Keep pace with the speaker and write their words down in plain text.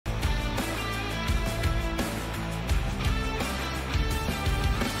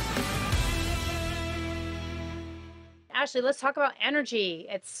Ashley, let's talk about energy.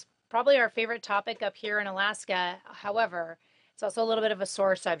 It's probably our favorite topic up here in Alaska. However, it's also a little bit of a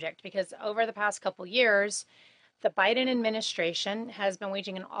sore subject because over the past couple years, the Biden administration has been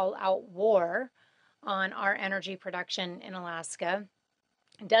waging an all-out war on our energy production in Alaska.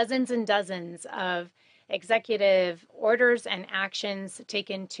 Dozens and dozens of executive orders and actions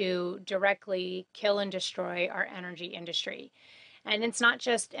taken to directly kill and destroy our energy industry. And it's not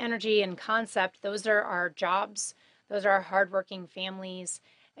just energy and concept, those are our jobs, those are our hardworking families.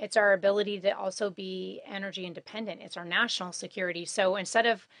 It's our ability to also be energy independent. It's our national security. So instead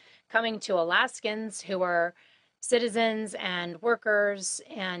of coming to Alaskans who are citizens and workers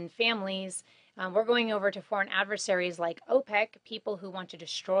and families, we're going over to foreign adversaries like OPEC, people who want to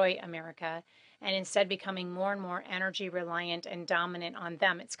destroy America, and instead becoming more and more energy reliant and dominant on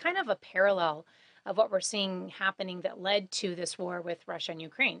them. It's kind of a parallel of what we're seeing happening that led to this war with Russia and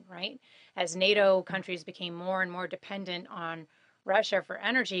Ukraine, right? As NATO countries became more and more dependent on Russia for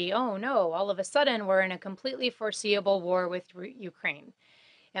energy, oh no, all of a sudden we're in a completely foreseeable war with Ukraine.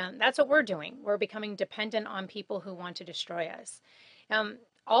 And that's what we're doing. We're becoming dependent on people who want to destroy us.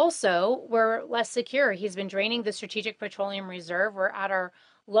 Also, we're less secure. He's been draining the Strategic Petroleum Reserve. We're at our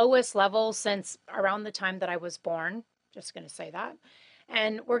lowest level since around the time that I was born. Just going to say that.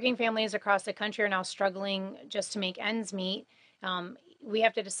 And working families across the country are now struggling just to make ends meet. We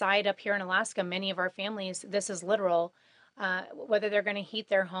have to decide up here in Alaska, many of our families, this is literal, whether they're going to heat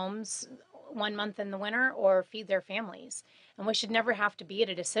their homes 1 month in the winter or feed their families. And we should never have to be at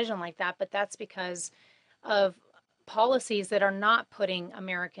a decision like that, but that's because of policies that are not putting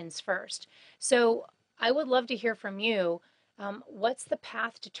Americans first. So I would love to hear from you. What's the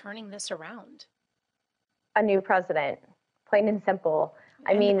path to turning this around? A new president, plain and simple.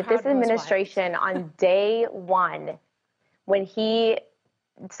 I And the mean, this crowd goes wild. administration on day one, when he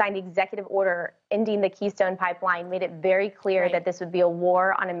signed executive order ending the Keystone Pipeline, made it very clear Right. that this would be a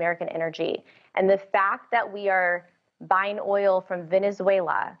war on American energy. And the fact that we are buying oil from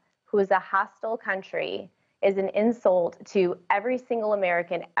Venezuela, who is a hostile country, is an insult to every single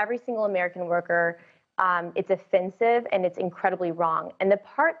American worker. It's offensive and it's incredibly wrong. And the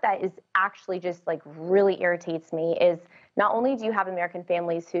part that is actually just like really irritates me is not only do you have American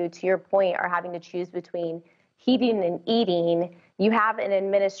families who, to your point, are having to choose between heating and eating, you have an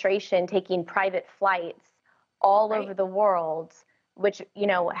administration taking private flights all Right. over the world, which,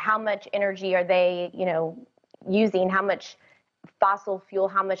 how much energy are they, using, how much fossil fuel,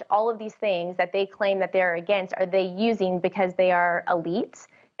 how much all of these things that they claim that they're against are they using because they are elite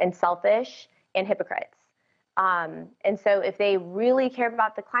and selfish and hypocrites. And so if they really care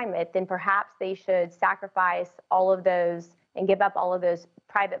about the climate, then perhaps they should sacrifice all of those and give up all of those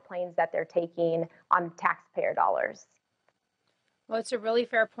private planes that they're taking on taxpayer dollars. Well, it's a really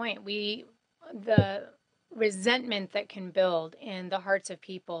fair point. The resentment that can build in the hearts of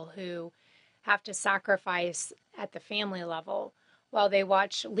people who have to sacrifice at the family level while they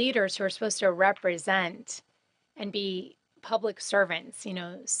watch leaders who are supposed to represent and be public servants,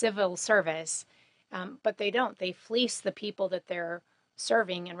 civil service, but they don't. They fleece the people that they're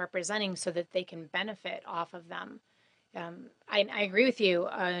serving and representing so that they can benefit off of them. I agree with you.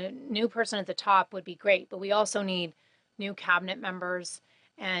 A new person at the top would be great, but we also need new cabinet members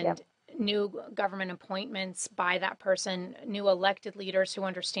and Yep. new government appointments by that person, new elected leaders who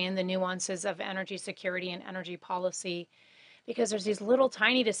understand the nuances of energy security and energy policy, because there's these little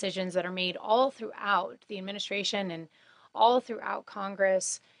tiny decisions that are made all throughout the administration and all throughout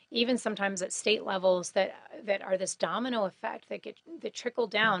Congress, even sometimes at state levels that are this domino effect that trickle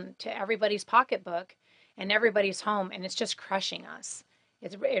down to everybody's pocketbook and everybody's home, and it's just crushing us.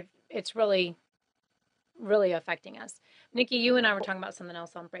 It's really, really affecting us. Nikki, you and I were talking about something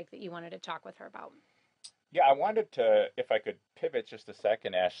else on break that you wanted to talk with her about. Yeah, I wanted to, if I could pivot just a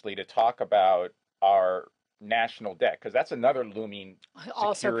second, Ashley, to talk about our national debt, because that's another looming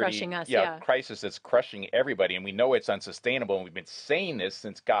Also security crushing us, yeah. crisis that's crushing everybody. And we know it's unsustainable. And we've been saying this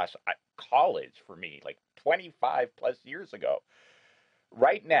since, college for me, like 25 plus years ago.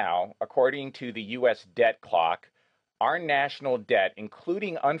 Right now, according to the U.S. debt clock, our national debt,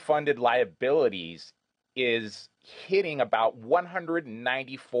 including unfunded liabilities, is hitting about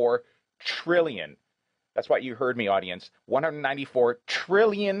 194 trillion. That's what you heard me, audience. $194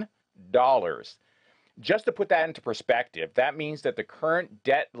 trillion. Just to put that into perspective, that means that the current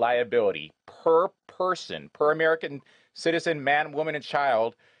debt liability per person, per American citizen, man, woman, and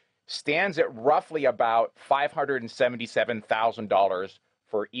child, stands at roughly about $577,000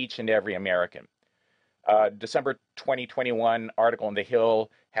 for each and every American. December 2021 article in The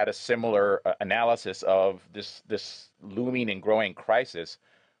Hill had a similar analysis of this looming and growing crisis.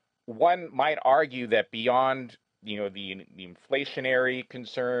 One might argue that beyond the inflationary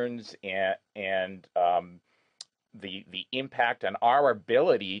concerns and the impact on our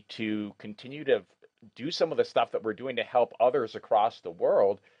ability to continue to do some of the stuff that we're doing to help others across the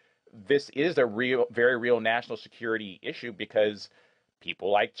world. This is a very real national security issue because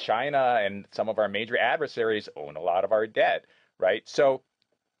people like China and some of our major adversaries own a lot of our debt, right? So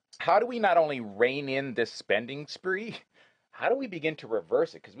how do we not only rein in this spending spree, how do we begin to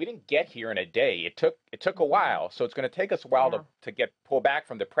reverse it? Because we didn't get here in a day. It took a while, so it's going to take us a while to get pulled back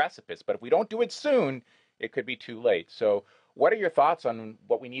from the precipice. But if we don't do it soon, it could be too late. So, what are your thoughts on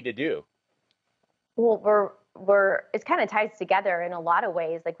what we need to do? Well, it's kind of ties together in a lot of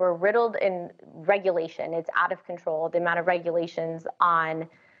ways. Like we're riddled in regulation. It's out of control. The amount of regulations on,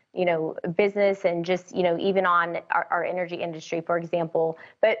 business and just, even on our energy industry, for example.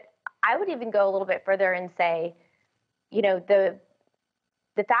 But I would even go a little bit further and say, the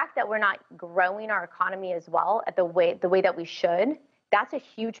fact that we're not growing our economy as well at the way that we should, that's a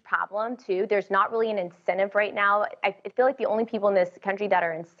huge problem too. There's not really an incentive right now. I feel like the only people in this country that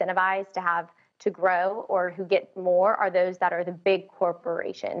are incentivized to grow or who get more are those that are the big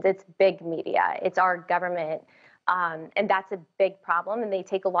corporations. It's big media. It's our government. And that's a big problem. And they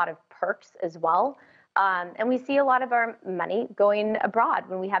take a lot of perks as well. And we see a lot of our money going abroad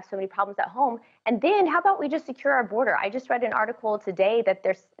when we have so many problems at home. And then how about we just secure our border? I just read an article today that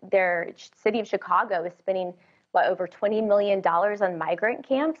their city of Chicago is spending over $20 million on migrant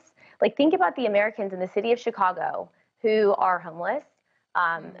camps. Like, think about the Americans in the city of Chicago who are homeless,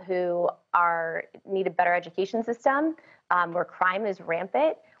 who need a better education system, where crime is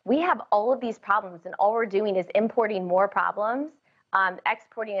rampant. We have all of these problems, and all we're doing is importing more problems,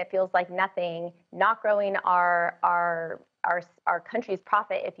 exporting it feels like nothing, not growing our country's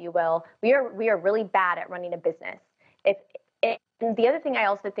profit, if you will. We are really bad at running a business. And the other thing I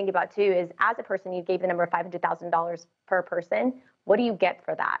also think about too is, as a person, you gave the number of $500,000 per person. What do you get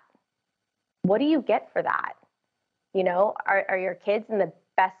for that? What do you get for that? Are your kids in the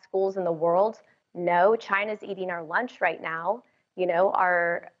best schools in the world? No. China's eating our lunch right now.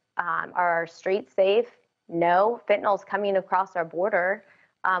 Are our streets safe? No. Fentanyl's coming across our border.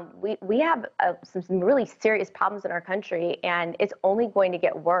 We have some really serious problems in our country, and it's only going to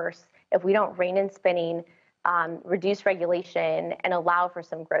get worse if we don't rein in spending, reduce regulation, and allow for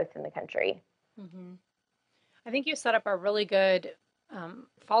some growth in the country. Mm-hmm. I think you set up a really good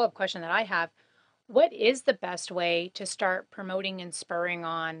follow-up question that I have. What is the best way to start promoting and spurring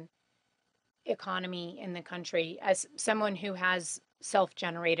on economy in the country? As someone who has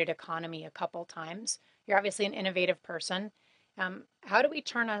self-generated economy a couple times, you're obviously an innovative person. How do we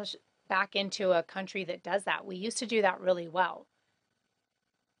turn us back into a country that does that? We used to do that really well.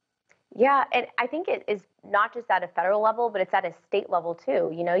 Yeah, and I think it is not just at a federal level, but it's at a state level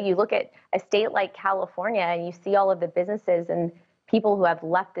too. You look at a state like California and you see all of the businesses and people who have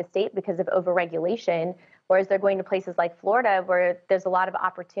left the state because of overregulation, whereas they're going to places like Florida where there's a lot of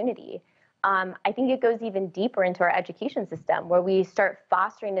opportunity. I think it goes even deeper into our education system, where we start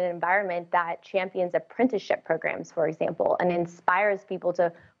fostering an environment that champions apprenticeship programs, for example, and inspires people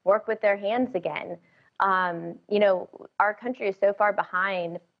to work with their hands again. Our country is so far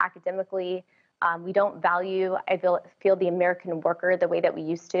behind academically. We don't value, I feel the American worker the way that we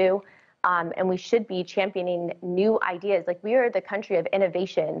used to. And we should be championing new ideas. Like, we are the country of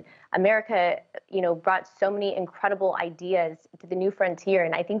innovation. America, brought so many incredible ideas to the new frontier,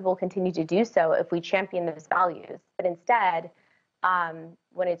 and I think we'll continue to do so if we champion those values. But instead,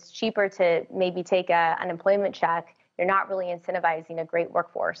 when it's cheaper to maybe take an unemployment check, you're not really incentivizing a great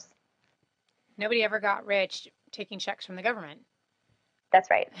workforce. Nobody ever got rich taking checks from the government. That's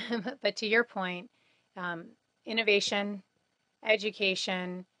right. But to your point, innovation,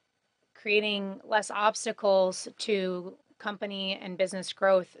 education, creating less obstacles to company and business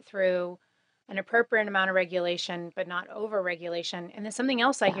growth through an appropriate amount of regulation, but not over-regulation. And there's something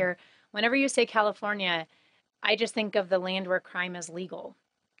else I hear. Whenever you say California, I just think of the land where crime is legal.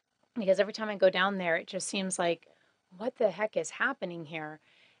 Because every time I go down there, it just seems like, what the heck is happening here?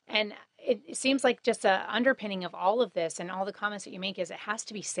 And it seems like just a underpinning of all of this and all the comments that you make is it has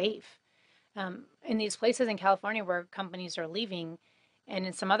to be safe. In these places in California where companies are leaving, and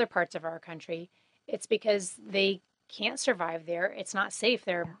in some other parts of our country, it's because they can't survive there. It's not safe.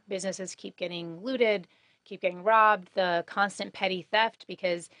 Their businesses keep getting looted, keep getting robbed, the constant petty theft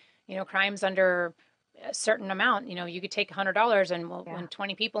because, crime's under a certain amount. You could take $100 and when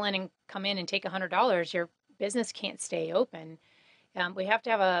 20 people come in and take $100, your business can't stay open. We have to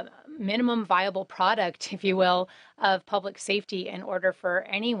have a minimum viable product, if you will, of public safety in order for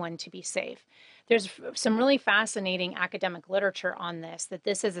anyone to be safe. There's some really fascinating academic literature on this, that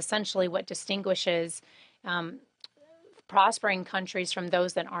this is essentially what distinguishes prospering countries from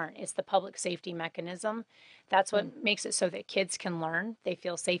those that aren't. It's the public safety mechanism. That's what makes it so that kids can learn. They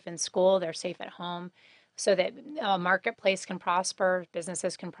feel safe in school, they're safe at home, so that a marketplace can prosper,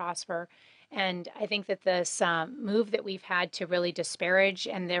 businesses can prosper. And I think that this move that we've had to really disparage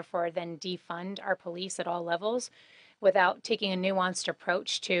and therefore then defund our police at all levels without taking a nuanced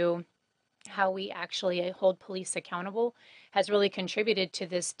approach to how we actually hold police accountable has really contributed to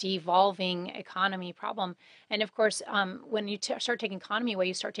this devolving economy problem. And of course, when you start taking economy away,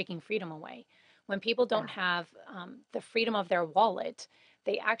 you start taking freedom away. When people don't have the freedom of their wallet,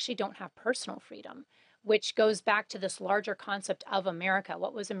 they actually don't have personal freedom, which goes back to this larger concept of America.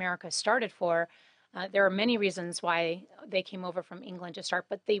 What was America started for? There are many reasons why they came over from England to start,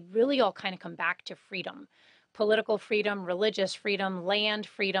 but they really all kind of come back to freedom. Political freedom, religious freedom, land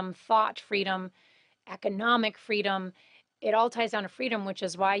freedom, thought freedom, economic freedom. It all ties down to freedom, which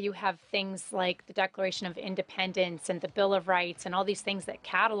is why you have things like the Declaration of Independence and the Bill of Rights and all these things that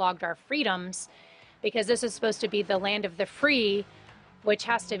cataloged our freedoms, because this is supposed to be the land of the free, which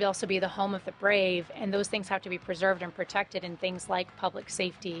has to also be the home of the brave. And those things have to be preserved and protected in things like public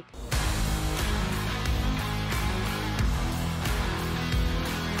safety.